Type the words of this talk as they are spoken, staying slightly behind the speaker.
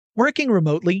Working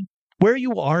remotely, where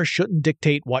you are shouldn't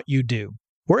dictate what you do.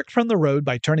 Work from the road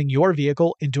by turning your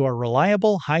vehicle into a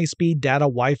reliable high-speed data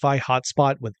Wi-Fi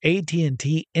hotspot with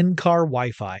AT&T in-car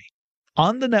Wi-Fi.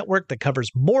 On the network that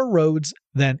covers more roads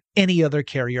than any other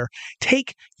carrier,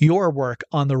 take your work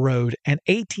on the road and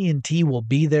AT&T will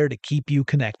be there to keep you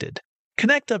connected.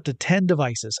 Connect up to 10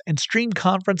 devices and stream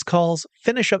conference calls,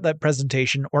 finish up that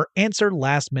presentation, or answer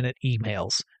last-minute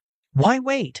emails. Why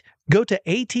wait? Go to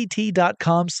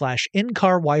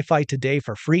att.com/in-car Wi-Fi today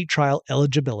for free trial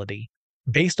eligibility.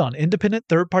 Based on independent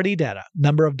third-party data,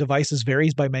 number of devices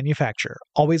varies by manufacturer.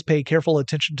 Always pay careful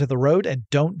attention to the road and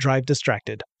don't drive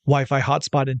distracted. Wi-Fi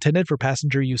hotspot intended for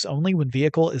passenger use only when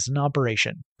vehicle is in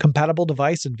operation. Compatible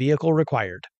device and vehicle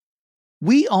required.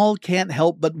 We all can't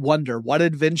help but wonder what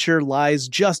adventure lies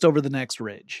just over the next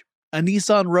ridge. A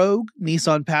Nissan Rogue,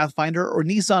 Nissan Pathfinder, or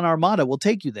Nissan Armada will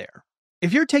take you there.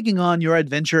 If you're taking on your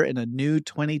adventure in a new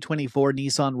 2024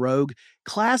 Nissan Rogue,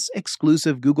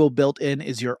 class-exclusive Google built-in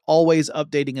is your always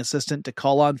updating assistant to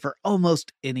call on for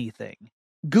almost anything.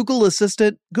 Google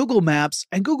Assistant, Google Maps,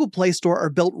 and Google Play Store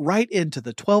are built right into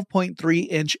the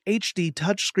 12.3-inch HD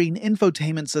touchscreen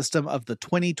infotainment system of the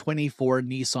 2024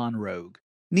 Nissan Rogue.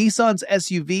 Nissan's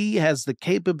SUV has the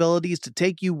capabilities to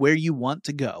take you where you want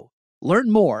to go.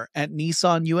 Learn more at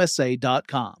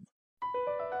nissanusa.com.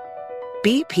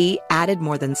 BP added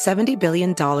more than $70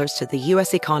 billion to the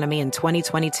U.S. economy in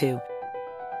 2022.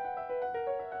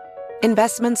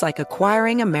 Investments like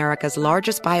acquiring America's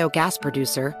largest biogas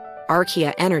producer,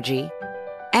 Archaea Energy,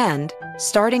 and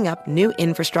starting up new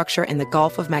infrastructure in the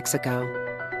Gulf of Mexico.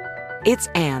 It's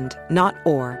and, not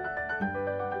or.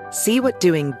 See what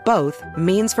doing both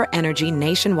means for energy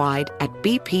nationwide at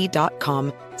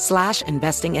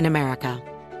bp.com/investing in America.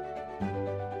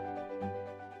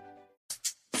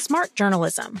 Smart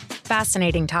journalism.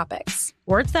 Fascinating topics.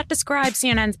 Words that describe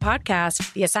CNN's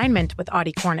podcast, The Assignment with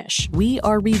Audie Cornish. We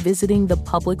are revisiting the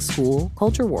public school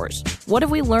culture wars. What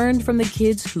have we learned from the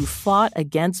kids who fought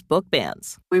against book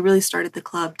bans? We really started the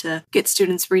club to get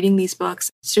students reading these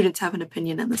books. Students have an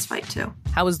opinion in this fight, too.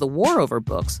 How has the war over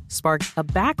books sparked a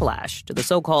backlash to the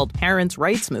so-called parents'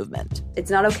 rights movement?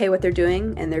 It's not okay what they're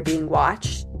doing, and they're being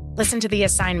watched. Listen to The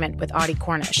Assignment with Audie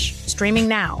Cornish. Streaming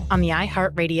now on the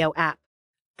iHeartRadio app.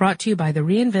 Brought to you by the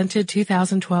reinvented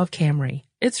 2012 Camry.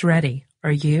 It's ready.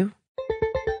 Are you?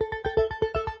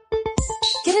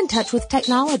 Get in touch with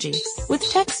technology with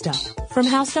Tech Stuff from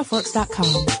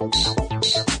HowStuffWorks.com.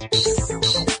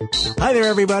 Hi there,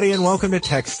 everybody, and welcome to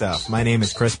Tech Stuff. My name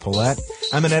is Chris Pollette.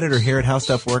 I'm an editor here at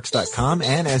HowStuffWorks.com,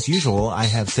 and as usual, I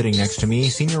have sitting next to me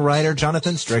senior writer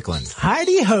Jonathan Strickland.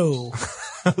 Heidi-ho!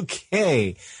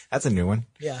 Okay, that's a new one.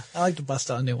 Yeah, I like to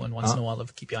bust out a new one once in a while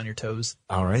to keep you on your toes.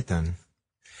 All right, then.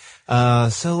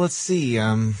 So let's see.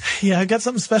 Yeah, I got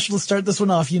something special to start this one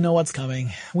off. You know what's coming.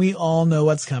 We all know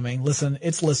what's coming. Listen,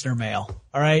 it's listener mail.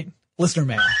 All right? Listener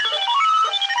mail.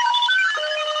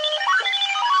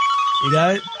 You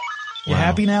got it? You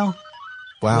happy now?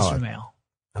 Wow. Listener mail.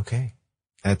 Okay.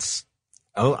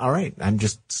 All right. I'm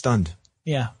just stunned.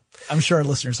 Yeah, I'm sure our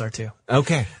listeners are too.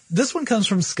 Okay. This one comes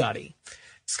from Scotty.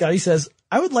 Scotty says,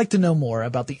 I would like to know more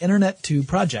about the Internet 2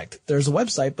 project. There's a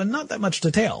website, but not that much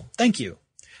detail. Thank you.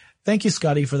 Thank you,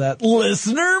 Scotty, for that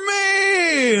listener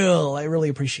mail. I really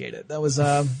appreciate it. That was,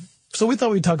 so we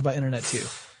thought we'd talk about Internet 2.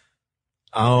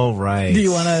 All right. Do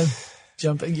you want to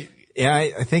jump in? Yeah,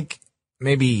 I think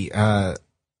maybe, I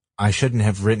shouldn't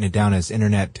have written it down as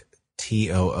Internet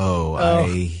TOO.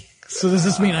 Oh. So does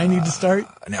this mean I need to start?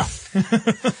 No.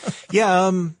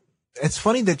 Yeah, it's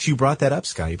funny that you brought that up,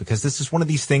 Scotty, because this is one of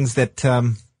these things that,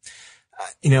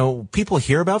 people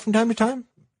hear about from time to time,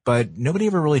 but nobody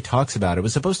ever really talks about. It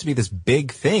was supposed to be this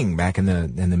big thing back in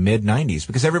the mid 90s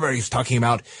because everybody's talking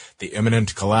about the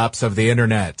imminent collapse of the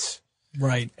internet.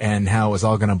 Right. And how it was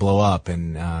all going to blow up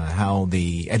and, how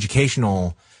the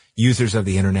educational users of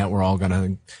the internet were all going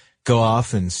to go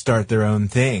off and start their own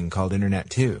thing called Internet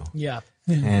 2. Yeah.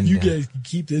 And you guys can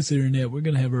keep this internet. We're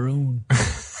going to have our own.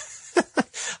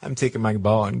 I'm taking my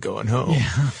ball and going home.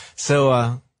 Yeah.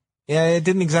 So, yeah, it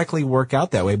didn't exactly work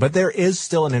out that way, but there is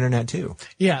still an Internet 2.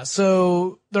 Yeah.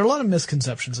 So there are a lot of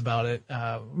misconceptions about it,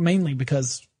 mainly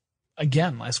because,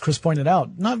 again, as Chris pointed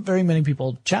out, not very many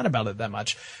people chat about it that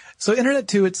much. So Internet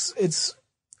 2, it's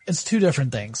two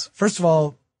different things. First of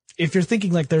all, if you're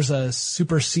thinking like there's a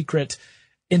super secret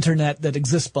internet that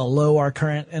exists below our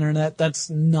current internet, that's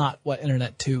not what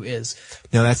Internet 2 is.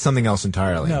 No, that's something else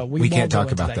entirely. No, we can't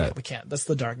talk about that. Yet. We can't. That's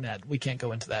the dark net. We can't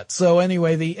go into that. So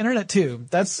anyway, the Internet 2,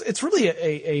 it's really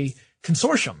a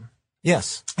consortium.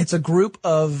 Yes. It's a group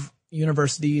of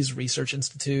universities, research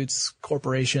institutes,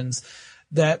 corporations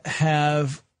that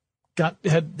have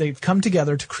they've come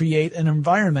together to create an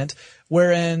environment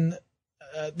wherein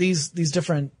these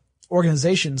different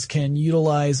organizations can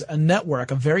utilize a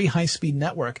network, a very high-speed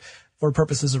network, for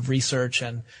purposes of research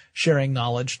and sharing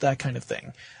knowledge, that kind of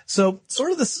thing. So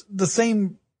sort of the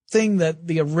same thing that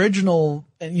the original,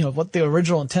 what the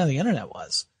original intent of the internet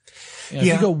was. If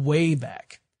you go way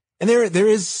back. And there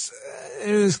is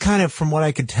kind of, from what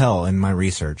I could tell in my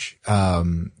research,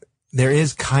 there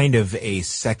is kind of a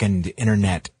second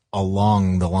internet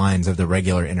along the lines of the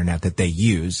regular internet that they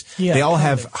use. Yeah, they all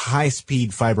have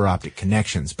high-speed fiber optic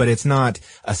connections, but it's not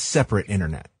a separate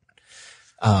internet.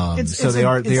 They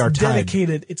are tied.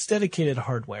 It's dedicated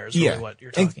hardware is really what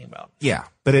you're talking about. Yeah,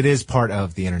 but it is part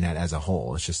of the internet as a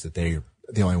whole. It's just that they're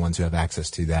the only ones who have access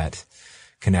to that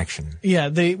connection. Yeah,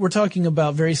 we're talking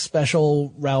about very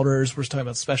special routers. We're talking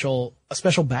about a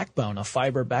special backbone, a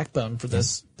fiber backbone for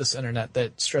this internet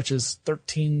that stretches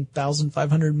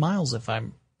 13,500 miles, if I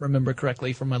remember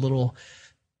correctly, from my little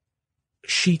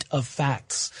sheet of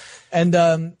facts. And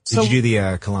did you do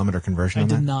the kilometer conversion? I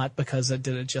did not, because I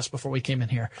did it just before we came in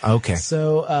here. Okay.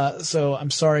 So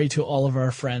I'm sorry to all of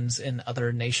our friends in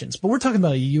other nations, but we're talking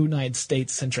about a United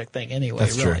States centric thing anyway.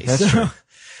 That's really. True. That's true.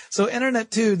 So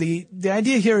internet too. The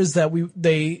idea here is that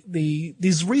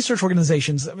these research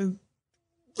organizations. I mean,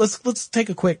 let's take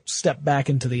a quick step back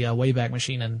into the Wayback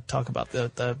Machine and talk about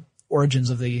the origins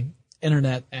of the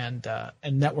internet and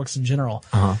networks in general.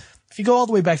 Uh-huh. If you go all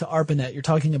the way back to ARPANET, you're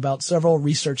talking about several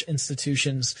research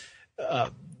institutions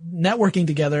networking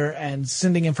together and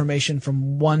sending information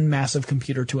from one massive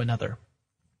computer to another.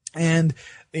 And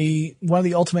one of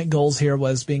the ultimate goals here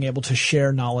was being able to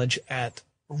share knowledge at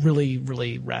really,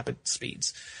 really rapid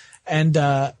speeds. And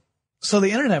so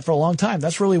the internet, for a long time,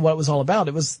 that's really what it was all about.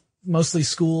 It was mostly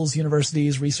schools,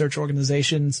 universities, research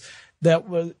organizations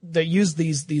that used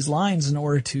these lines in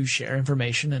order to share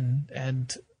information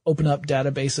and open up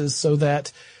databases so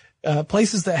that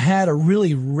places that had a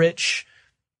really rich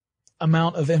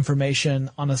amount of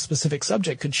information on a specific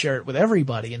subject could share it with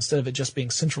everybody instead of it just being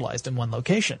centralized in one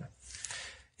location.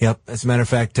 Yep. As a matter of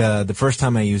fact, the first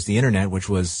time I used the internet, which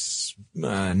was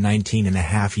 19 and a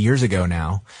half years ago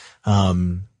now,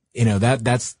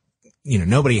 that's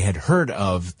nobody had heard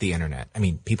of the internet. I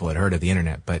mean, people had heard of the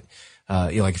internet, but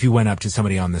like if you went up to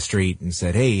somebody on the street and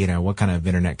said, hey, what kind of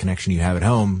internet connection you have at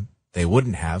home, they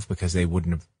wouldn't have, because they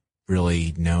wouldn't have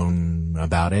really known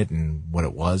about it and what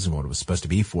it was and what it was supposed to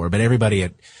be for. But everybody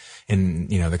in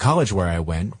the college where I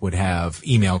went would have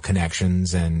email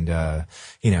connections and,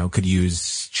 could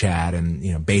use chat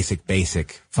and,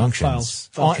 basic functions.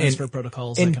 File transfer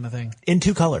protocols, that kind of thing. In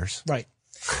two colors. Right.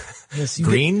 Yes,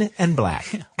 green and black.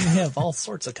 We have all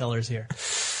sorts of colors here.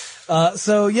 That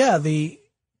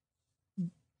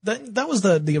was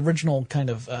the original kind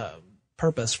of,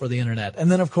 purpose for the internet.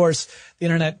 And then, of course, the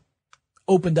internet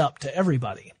opened up to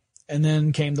everybody. And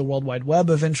then came the World Wide Web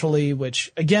eventually,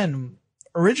 which, again,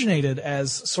 originated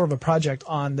as sort of a project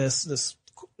on this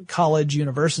college,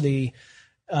 university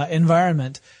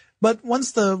environment. But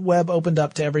once the web opened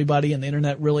up to everybody and the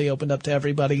internet really opened up to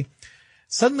everybody,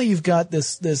 suddenly you've got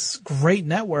this great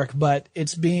network, but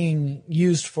it's being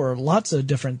used for lots of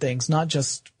different things, not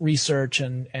just research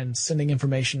and sending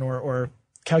information or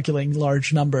calculating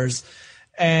large numbers.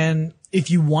 And if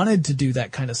you wanted to do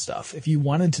that kind of stuff, if you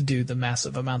wanted to do the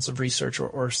massive amounts of research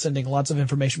or sending lots of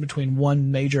information between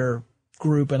one major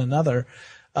group and another,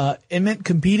 it meant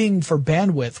competing for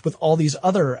bandwidth with all these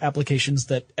other applications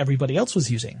that everybody else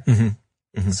was using. Mm-hmm.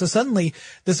 Mm-hmm. So suddenly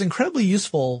this incredibly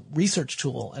useful research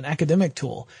tool, an academic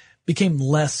tool, became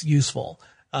less useful.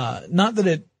 Not that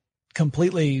it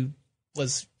completely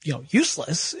was,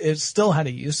 useless. It still had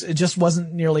a use. It just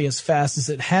wasn't nearly as fast as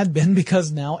it had been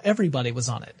because now everybody was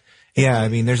on it. Yeah, I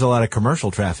mean, there's a lot of commercial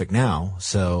traffic now,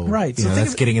 so right. So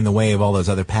that's getting in the way of all those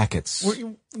other packets.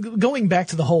 Going back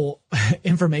to the whole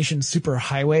information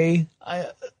superhighway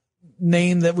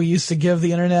name that we used to give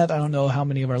the internet. I don't know how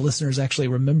many of our listeners actually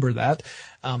remember that.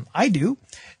 I do,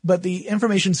 but the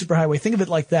information superhighway, think of it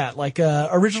like that. Like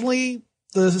originally,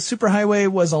 the superhighway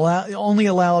was only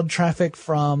allowed traffic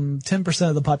from 10%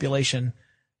 of the population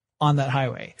on that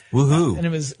highway. Woohoo. And it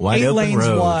was wide 8 lanes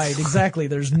roads. wide. Exactly.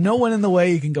 There's no one in the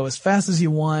way. You can go as fast as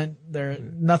you want. There's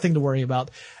nothing to worry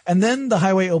about. And then the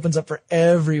highway opens up for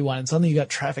everyone. And suddenly you got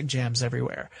traffic jams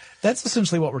everywhere. That's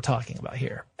essentially what we're talking about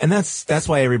here. And that's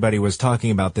why everybody was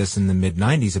talking about this in the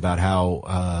mid-90s about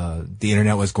how, the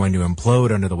internet was going to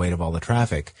implode under the weight of all the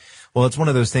traffic. Well, it's one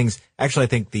of those things. Actually, I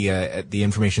think the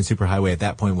information superhighway at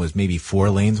that point was maybe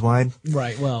 4 lanes wide.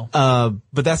 Right. Well,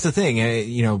 but that's the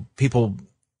thing. People,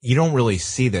 you don't really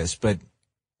see this, but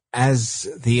as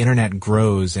the internet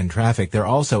grows in traffic, they're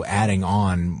also adding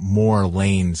on more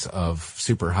lanes of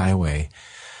superhighway.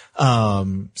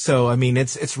 So, I mean,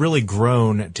 it's really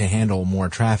grown to handle more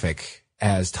traffic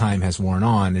as time has worn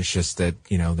on. It's just that,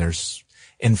 there's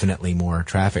infinitely more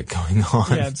traffic going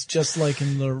on. Yeah, it's just like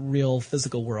in the real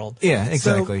physical world. Yeah,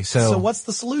 exactly. So what's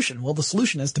the solution? Well, the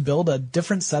solution is to build a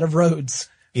different set of roads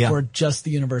for just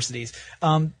the universities.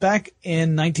 Back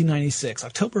in 1996,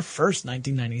 October 1st,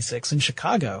 1996, in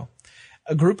Chicago,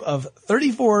 a group of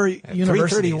 34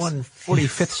 universities. 331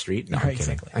 45th Street. No,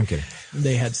 right, I'm kidding.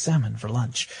 They had salmon for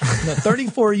lunch.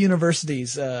 34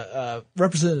 universities,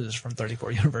 representatives from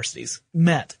 34 universities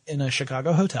met in a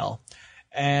Chicago hotel,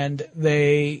 and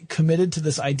they committed to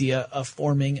this idea of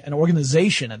forming an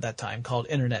organization at that time called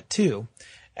Internet 2.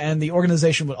 And the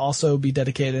organization would also be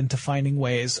dedicated to finding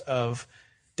ways of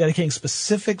dedicating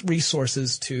specific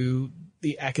resources to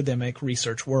the academic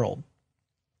research world.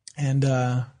 And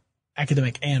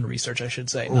academic and research, I should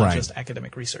say, not just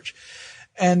academic research.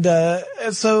 And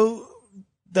so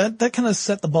that kind of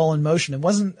set the ball in motion. It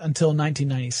wasn't until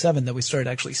 1997 that we started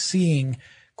actually seeing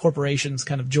corporations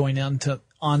kind of join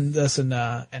on this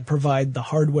and provide the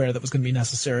hardware that was going to be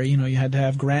necessary. You had to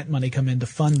have grant money come in to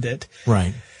fund it.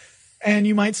 Right. And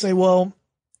you might say, well,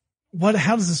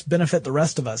 how does this benefit the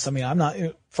rest of us? I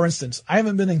mean, for instance, I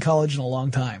haven't been in college in a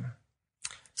long time.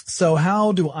 So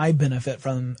how do I benefit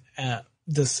from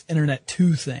this Internet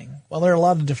 2 thing? Well, there are a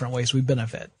lot of different ways we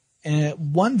benefit.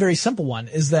 And one very simple one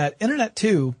is that Internet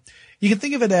 2, you can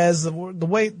think of it as the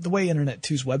way Internet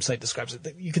 2's website describes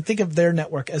it. You can think of their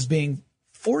network as being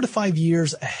 4 to 5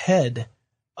 years ahead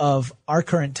of our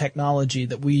current technology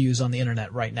that we use on the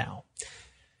Internet right now.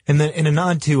 And then in a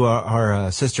nod to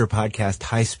our sister podcast,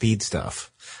 High Speed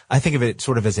Stuff, I think of it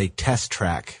sort of as a test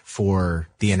track for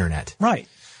the Internet. Right.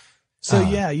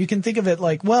 So you can think of it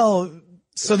like, well,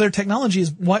 so their technology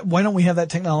is, why don't we have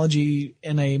that technology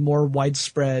in a more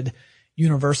widespread,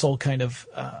 universal kind of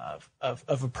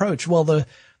approach? Well, the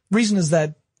reason is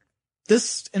that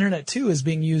this Internet 2 is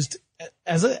being used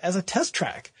as a test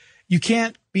track. You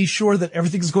can't be sure that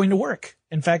everything's going to work.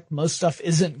 In fact, most stuff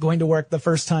isn't going to work the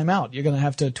first time out. You're going to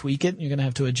have to tweak it. You're going to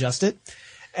have to adjust it.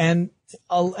 And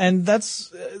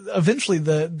that's eventually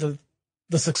the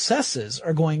successes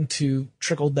are going to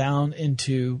trickle down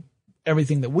into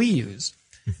everything that we use.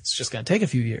 It's just going to take a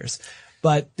few years.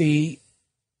 But the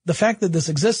fact that this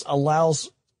exists allows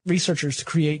researchers to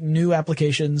create new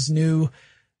applications, new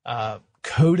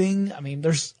coding. I mean,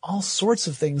 there's all sorts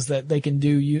of things that they can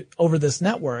do over this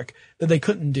network that they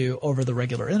couldn't do over the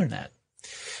regular internet.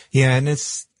 Yeah, and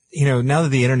it's, now that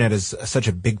the internet is such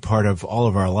a big part of all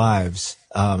of our lives,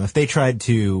 if they tried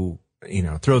to,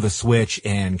 throw the switch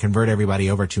and convert everybody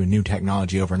over to a new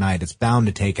technology overnight, it's bound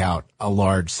to take out a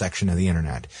large section of the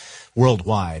internet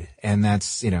worldwide. And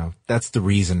that's the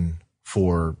reason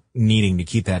for needing to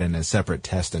keep that in a separate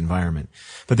test environment.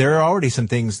 But there are already some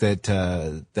things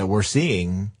that we're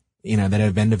seeing, that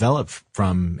have been developed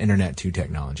from Internet 2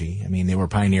 technology. I mean, they were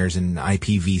pioneers in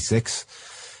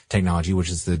IPv6 technology, which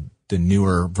is the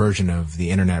newer version of the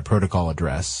Internet Protocol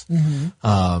address.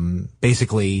 Mm-hmm.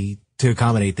 Basically, to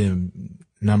accommodate the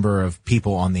number of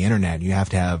people on the internet, you have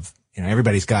to have,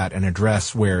 everybody's got an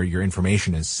address where your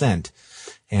information is sent.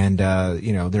 And,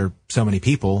 there are so many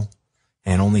people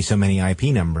and only so many IP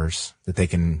numbers that they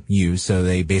can use. So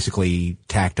they basically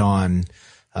tacked on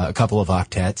a couple of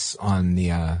octets on the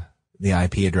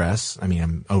IP address. I mean,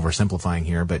 I'm oversimplifying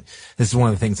here, but this is one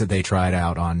of the things that they tried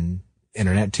out on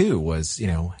Internet 2 was,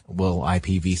 will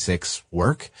IPv6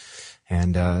 work?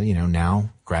 And, now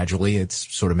gradually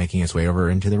it's sort of making its way over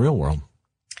into the real world.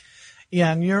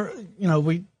 Yeah. And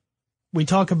we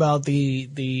talk about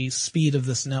the speed of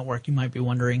this network. You might be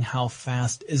wondering, how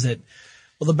fast is it?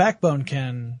 Well, the backbone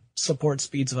can support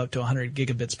speeds of up to 100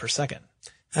 gigabits per second.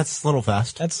 That's a little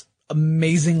fast. That's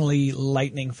amazingly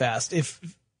lightning fast. If,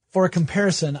 for a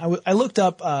comparison, I looked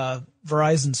up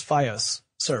Verizon's Fios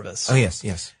service. Oh,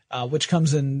 yes. Which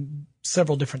comes in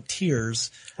several different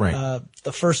tiers. Right.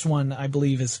 The first one, I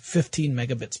believe, is 15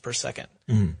 megabits per second.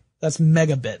 Mm. That's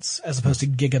megabits as opposed to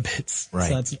gigabits. Right.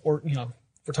 So that's,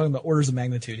 we're talking about orders of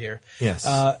magnitude here. Yes.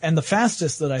 And the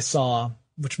fastest that I saw,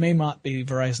 which may not be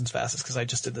Verizon's fastest because I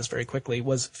just did this very quickly,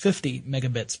 was 50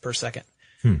 megabits per second,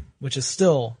 which is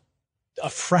still a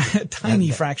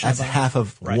tiny fraction. That's half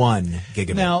of 1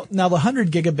 gigabit. Now the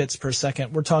 100 gigabits per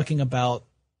second, we're talking about,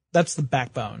 that's the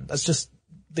backbone. That's just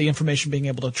the information being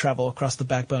able to travel across the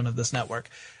backbone of this network.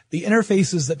 The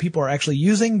interfaces that people are actually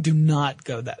using do not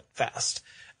go that fast.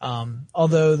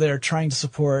 Although they're trying to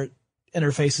support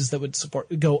interfaces that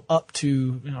would go up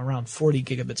to around 40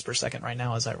 gigabits per second right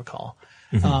now, as I recall,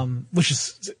 which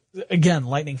is, again,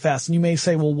 lightning fast. And you may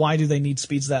say, well, why do they need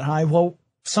speeds that high? Well,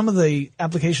 some of the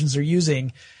applications they're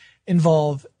using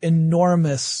involve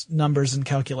enormous numbers and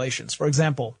calculations. For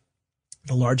example,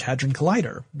 the Large Hadron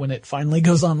Collider, when it finally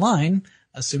goes online,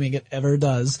 assuming it ever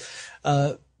does,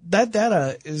 that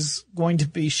data is going to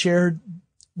be shared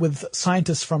with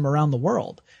scientists from around the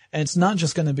world. And it's not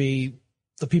just going to be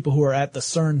the people who are at the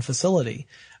CERN facility.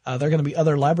 There are going to be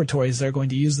other laboratories that are going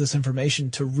to use this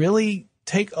information to really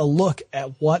take a look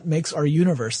at what makes our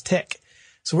universe tick.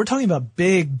 So we're talking about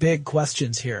big, big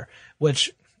questions here,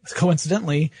 which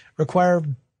coincidentally require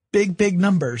big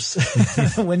numbers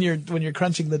when you're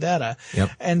crunching the data. Yep.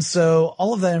 And so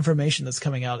all of that information that's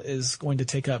coming out is going to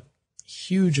take up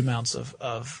huge amounts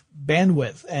of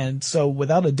bandwidth. And so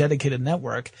without a dedicated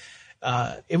network,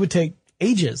 it would take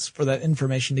ages for that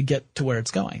information to get to where it's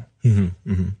going.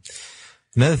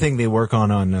 Another thing they work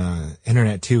on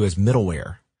Internet 2 is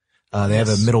middleware. They have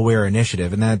a middleware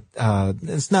initiative, and that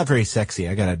it's not very sexy,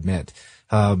 I gotta admit.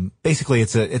 Basically,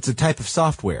 it's a type of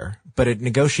software, but it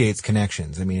negotiates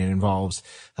connections. I mean, it involves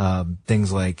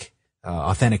things like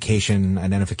authentication,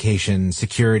 identification,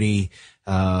 security,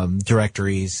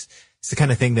 directories. It's the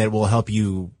kind of thing that will help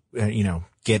you,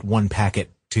 get one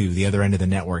packet to the other end of the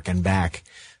network and back,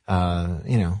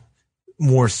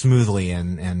 more smoothly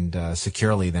and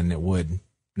securely than it would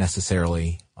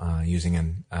necessarily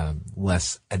using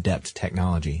less adept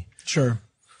technology. Sure.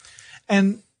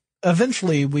 And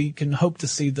eventually we can hope to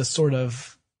see this sort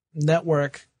of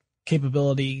network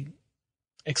capability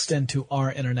extend to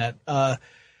our internet.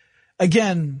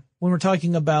 Again, when we're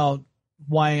talking about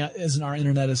why isn't our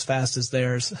internet as fast as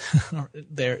theirs,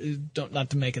 not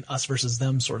to make an us versus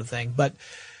them sort of thing, but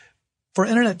for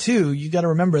Internet 2, you got to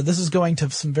remember this is going to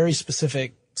some very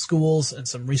specific schools and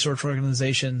some research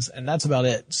organizations, and that's about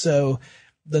it. So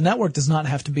the network does not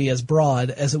have to be as broad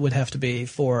as it would have to be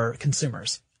for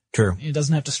consumers. True. It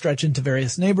doesn't have to stretch into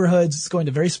various neighborhoods. It's going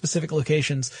to very specific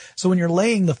locations. So when you're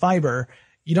laying the fiber,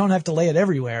 you don't have to lay it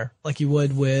everywhere like you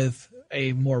would with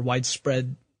a more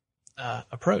widespread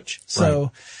approach.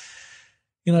 So,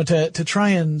 right. To try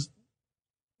and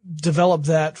develop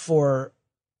that for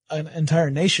an entire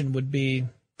nation would be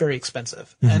very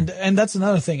expensive. And that's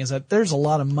another thing, is that there's a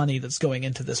lot of money that's going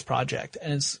into this project,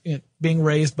 and it's being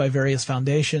raised by various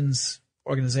foundations,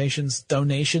 organizations,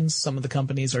 donations. Some of the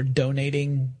companies are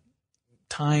donating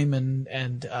time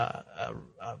and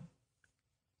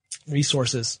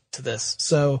resources to this.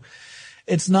 So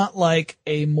it's not like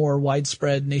a more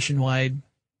widespread nationwide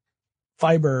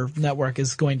fiber network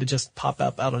is going to just pop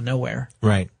up out of nowhere.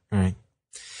 Right.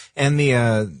 And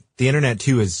the Internet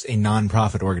 2 is a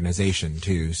non-profit organization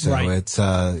too. So it's,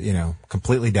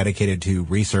 completely dedicated to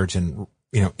research and,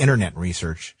 internet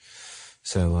research.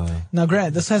 So, now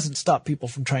granted, this hasn't stopped people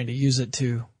from trying to use it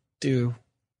to do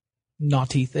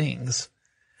naughty things.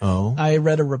 Oh. I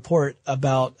read a report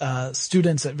about,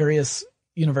 students at various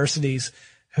universities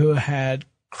who had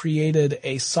created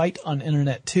a site on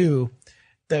Internet 2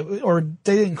 or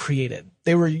they didn't create it.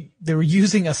 They were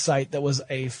using a site that was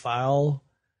a file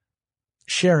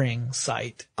sharing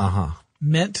site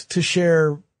meant to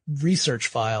share research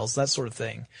files, that sort of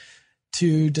thing,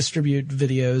 to distribute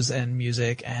videos and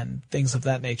music and things of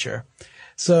that nature.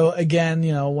 So again,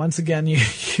 once again,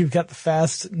 you've got the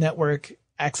fast network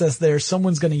access there.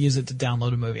 Someone's going to use it to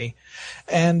download a movie.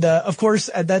 And, of course,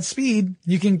 at that speed,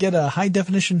 you can get a high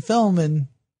definition film in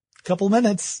a couple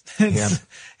minutes.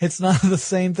 It's not the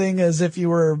same thing as if you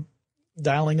were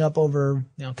dialing up over,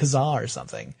 Kazaa or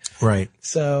something. Right.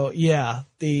 So yeah,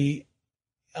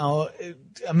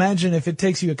 imagine if it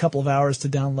takes you a couple of hours to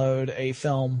download a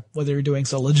film, whether you're doing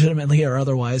so legitimately or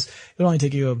otherwise, it'll only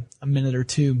take you a minute or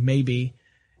two, maybe,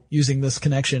 using this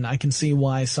connection. I can see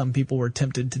why some people were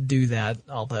tempted to do that,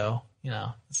 although,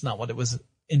 it's not what it was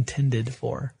intended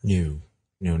for. No,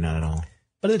 not at all.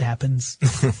 But it happens.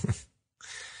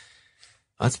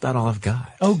 That's about all I've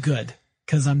got. Oh, good.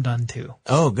 Because I'm done too.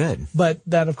 Oh, good. But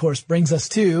that, of course, brings us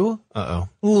to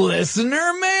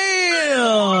listener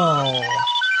mail.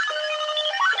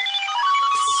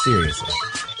 Seriously.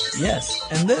 Yes.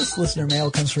 And this listener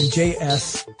mail comes from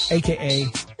JS, aka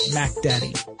Mac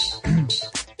Daddy.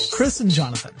 Chris and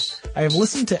Jonathan, I have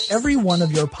listened to every one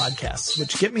of your podcasts,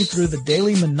 which get me through the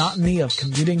daily monotony of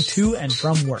commuting to and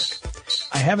from work.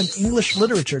 I have an English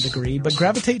literature degree, but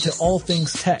gravitate to all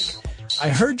things tech. I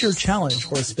heard your challenge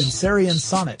for a Spencerian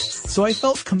sonnet, so I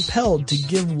felt compelled to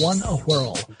give one a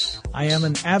whirl. I am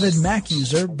an avid Mac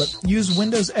user, but use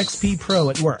Windows XP Pro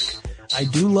at work. I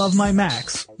do love my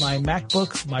Macs. My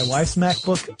MacBook, my wife's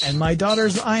MacBook, and my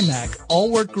daughter's iMac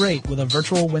all work great with a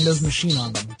virtual Windows machine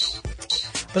on them.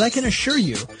 But I can assure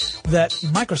you that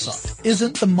Microsoft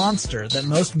isn't the monster that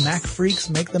most Mac freaks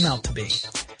make them out to be.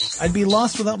 I'd be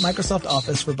lost without Microsoft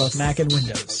Office for both Mac and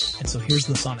Windows, and so here's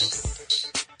the sonnet.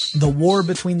 The war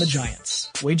between the giants,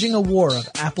 waging a war of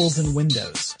apples and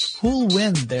Windows. Who'll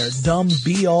win their dumb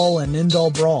be-all and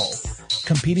end-all brawl?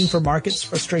 Competing for markets,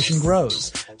 frustration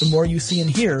grows. The more you see and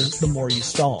hear, the more you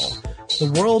stall.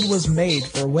 The world was made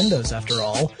for Windows after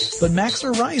all, but Macs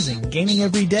are rising, gaining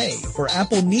every day, for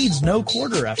Apple needs no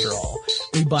quarter after all.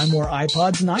 We buy more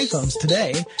iPods and iPhones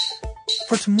today.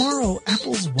 For tomorrow,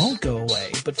 Apple's won't go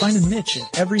away, but find a niche in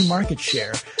every market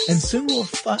share, and soon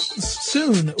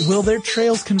will their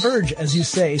trails converge, as you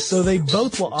say, so they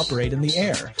both will operate in the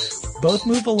air. Both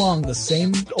move along the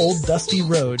same old dusty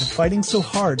road, fighting so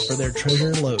hard for their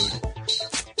treasure load.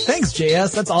 Thanks,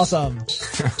 JS. That's awesome.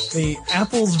 The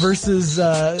Apples versus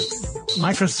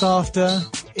Microsoft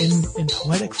in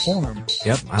poetic form.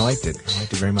 Yep, I liked it. I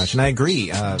liked it very much. And I agree.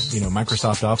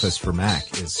 Microsoft Office for Mac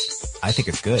I think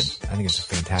it's good. I think it's a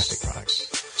fantastic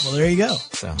product. Well, there you go.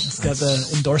 So it's got the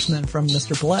endorsement from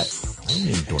Mr. Paulette. I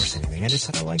didn't endorse anything. I just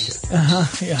said I liked it.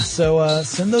 Yeah. So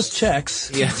send those checks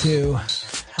to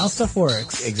How Stuff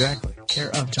Works. Exactly. Care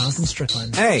of Jonathan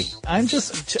Strickland. Hey, I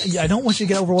don't want you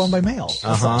to get overwhelmed by mail.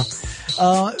 So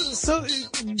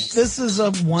this is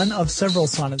one of several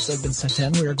sonnets that have been sent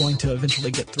in. We are going to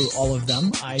eventually get through all of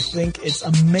them. I think it's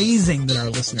amazing that our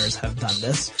listeners have done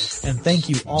this. And thank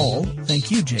you all. Thank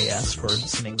you, JS, for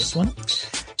sending this one.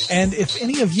 And if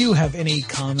any of you have any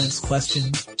comments,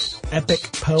 questions,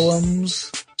 epic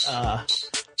poems,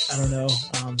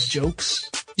 jokes,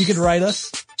 you can write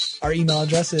us. Our email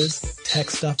address is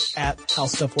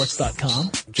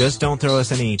techstuff@howstuffworks.com. Just don't throw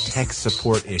us any tech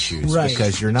support issues,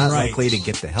 because you're not likely to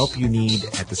get the help you need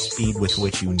at the speed with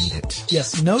which you need it.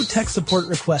 Yes, no tech support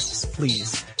requests,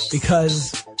 please,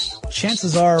 because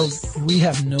chances are we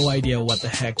have no idea what the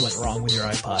heck went wrong with your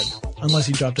iPod, unless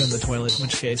you dropped it in the toilet, in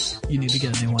which case you need to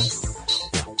get a new one.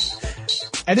 Yeah.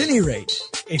 At any rate,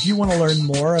 if you want to learn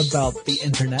more about the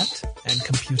internet and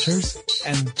computers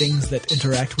and things that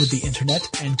interact with the internet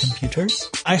and computers,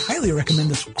 I highly recommend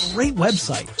this great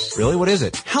website. Really? What is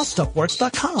it?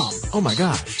 HowStuffWorks.com. Oh my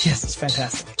gosh. Yes, it's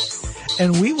fantastic.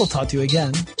 And we will talk to you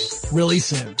again really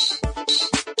soon.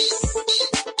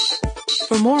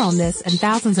 For more on this and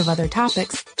thousands of other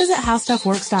topics, visit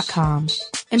HowStuffWorks.com.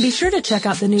 And be sure to check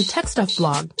out the new Tech Stuff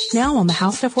blog, now on the How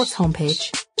Stuff Works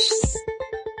homepage.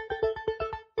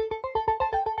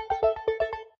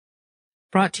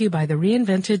 Brought to you by the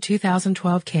reinvented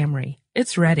 2012 Camry.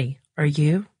 It's ready. Are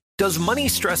you? Does money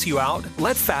stress you out?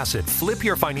 Let Facet flip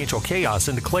your financial chaos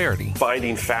into clarity.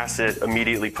 Finding Facet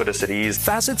immediately put us at ease.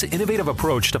 Facet's innovative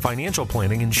approach to financial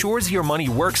planning ensures your money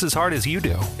works as hard as you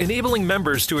do, enabling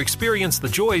members to experience the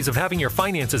joys of having your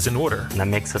finances in order. That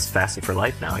makes us Facet for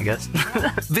life now, I guess.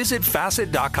 Visit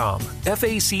Facet.com,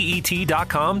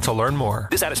 FACET.com to learn more.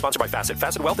 This ad is sponsored by Facet.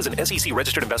 Facet Wealth is an SEC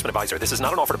registered investment advisor. This is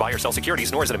not an offer to buy or sell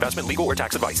securities, nor is it investment, legal, or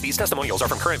tax advice. These testimonials are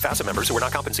from current Facet members who are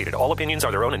not compensated. All opinions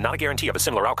are their own and not a guarantee of a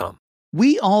similar outcome.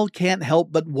 We all can't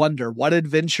help but wonder what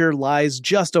adventure lies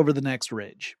just over the next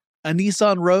ridge. A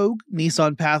Nissan Rogue,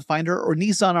 Nissan Pathfinder, or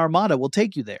Nissan Armada will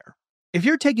take you there. If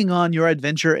you're taking on your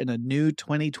adventure in a new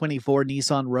 2024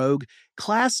 Nissan Rogue,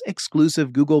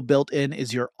 class-exclusive Google built-in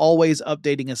is your always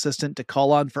updating assistant to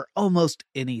call on for almost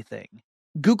anything.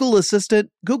 Google Assistant,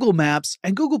 Google Maps,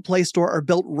 and Google Play Store are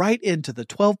built right into the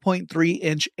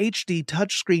 12.3-inch HD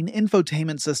touchscreen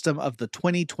infotainment system of the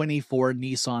 2024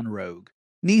 Nissan Rogue.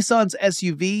 Nissan's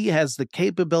SUV has the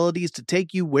capabilities to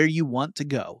take you where you want to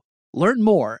go. Learn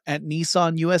more at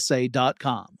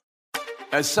nissanusa.com.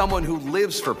 As someone who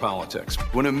lives for politics,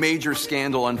 when a major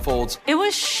scandal unfolds, it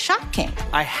was shocking.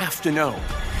 I have to know,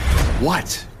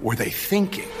 what were they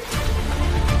thinking?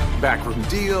 Backroom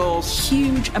deals,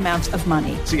 huge amounts of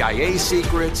money, CIA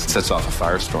secrets, sets off a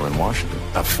firestorm in Washington,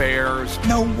 affairs.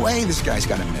 No way this guy's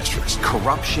got a mistress.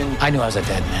 Corruption. I knew I was a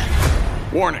dead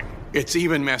man. Warning, it's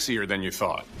even messier than you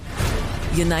thought.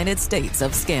 United States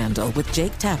of Scandal with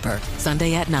Jake Tapper,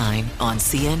 Sunday at 9 on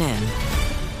CNN.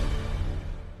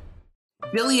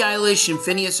 Billie Eilish and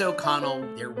Phineas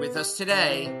O'Connell, they're with us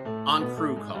today on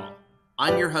Crew Call.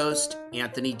 I'm your host,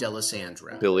 Anthony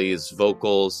D'Alessandro. Billie's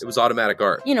vocals, it was automatic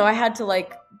art. You know, I had to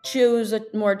choose a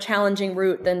more challenging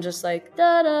route than just da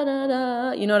da da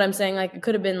da. You know what I'm saying? It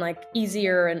could have been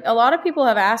easier. And a lot of people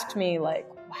have asked me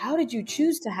how did you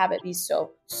choose to have it be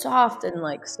so soft and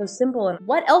so simple? And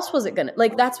what else was it gonna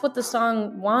that's what the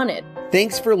song wanted.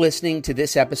 Thanks for listening to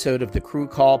this episode of the Crew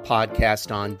Call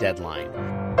podcast on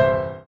Deadline.